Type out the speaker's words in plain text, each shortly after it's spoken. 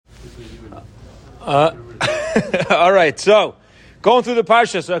All right, so going through the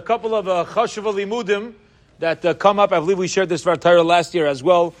parsha, so a couple of chashuv limudim that come up. I believe we shared this Torah last year as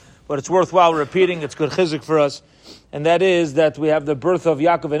well, but it's worthwhile repeating. It's good chizuk for us, and that is that we have the birth of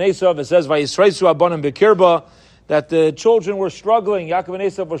Yaakov and Esav. It says vayisreisu abanim bekirba, that the children were struggling. Yaakov and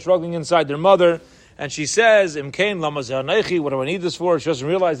Esav were struggling inside their mother, and she says, "Imkein lama ze'anechi." What do I need this for? She doesn't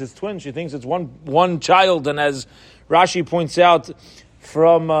realize it's twins. She thinks it's one child, and as Rashi points out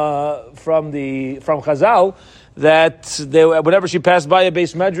from Chazal, that whenever she passed by a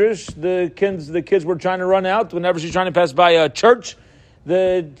base medrash, the kids were trying to run out. Whenever she's trying to pass by a church,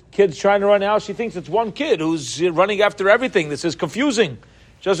 the kids trying to run out. She thinks it's one kid who's running after everything. This is confusing.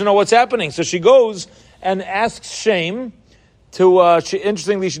 She doesn't know what's happening. So she goes and asks Shem to.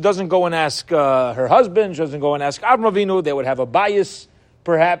 Interestingly, she doesn't go and ask her husband. She doesn't go and ask Avraham Avinu. They would have a bias,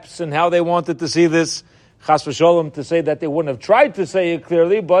 perhaps, in how they wanted to see this. Chas v'sholom, to say that they wouldn't have tried to say it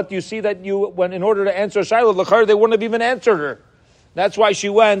clearly, but you see that when in order to answer Shiloh l'char, they wouldn't have even answered her. That's why she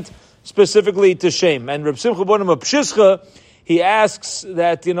went specifically to Shem. And Reb Simcha Bonim of Pshischa, he asks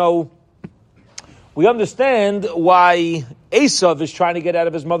that, we understand why Esav is trying to get out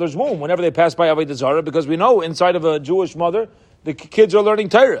of his mother's womb whenever they pass by Avodah Zarah, because we know inside of a Jewish mother, the kids are learning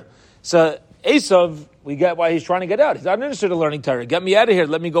Torah. So Esav, we get why he's trying to get out. He's not interested in learning Torah. Get me out of here.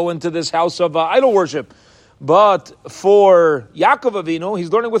 Let me go into this house of idol worship. But for Yaakov Avinu,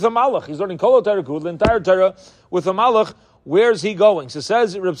 he's learning with a malach. He's learning Kol Torah, the entire Torah, with a malach. Where's he going? So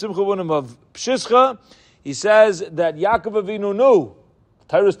says Reb Simcha Bonim of Pshischa, he says that Yaakov Avinu knew,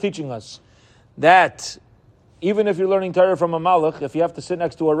 Torah is teaching us, that even if you're learning Torah from a malach, if you have to sit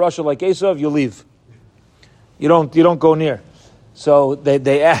next to a Rasha like Esav, you leave. You don't go near. So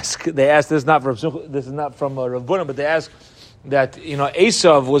they ask. This is not from Rav Bunah, but they ask that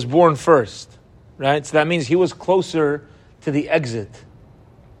Esav was born first, right? So that means he was closer to the exit.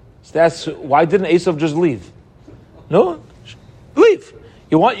 So that's why didn't Esav just leave? No, leave.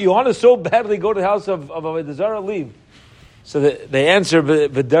 You want to so badly go to the house of Avodah Zarah, leave. So they answer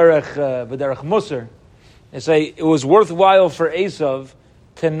v'derech musar. They say it was worthwhile for Esav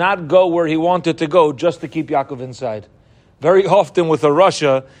to not go where he wanted to go just to keep Yaakov inside. Very often with a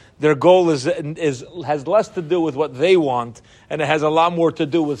Rasha, their goal has less to do with what they want, and it has a lot more to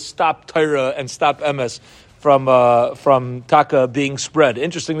do with stop Torah and stop Emes from Taka being spread.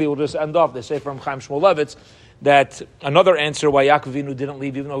 Interestingly, we'll just end off. They say from Chaim Shmulevitz that another answer why Yaakov Avinu didn't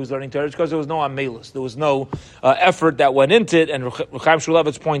leave even though he was learning Torah is because there was no amelus. There was no effort that went into it, and Chaim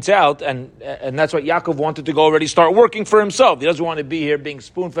Shmulevitz points out, and that's what Yaakov wanted to go already start working for himself. He doesn't want to be here being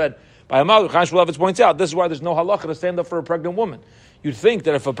spoon-fed by a mother. Chaim Shmulevitz points out, this is why there's no halacha to stand up for a pregnant woman. You'd think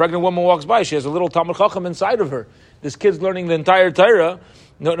that if a pregnant woman walks by, she has a little Talmud Chacham inside of her. This kid's learning the entire Torah.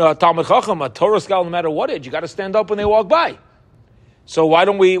 No, a Talmud Chacham, a Torah scholar, no matter what age, you got to stand up when they walk by. So why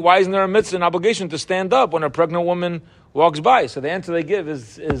isn't there a mitzvah, an obligation to stand up when a pregnant woman walks by? So the answer they give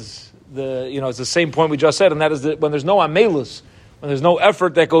is it's the same point we just said, and that is that when there's no amelus, when there's no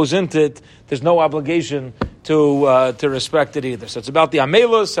effort that goes into it, there's no obligation to respect it either. So it's about the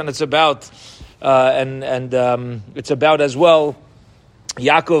amelus, and it's about it's about as well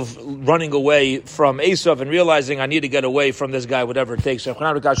Yaakov running away from Esav and realizing I need to get away from this guy, whatever it takes.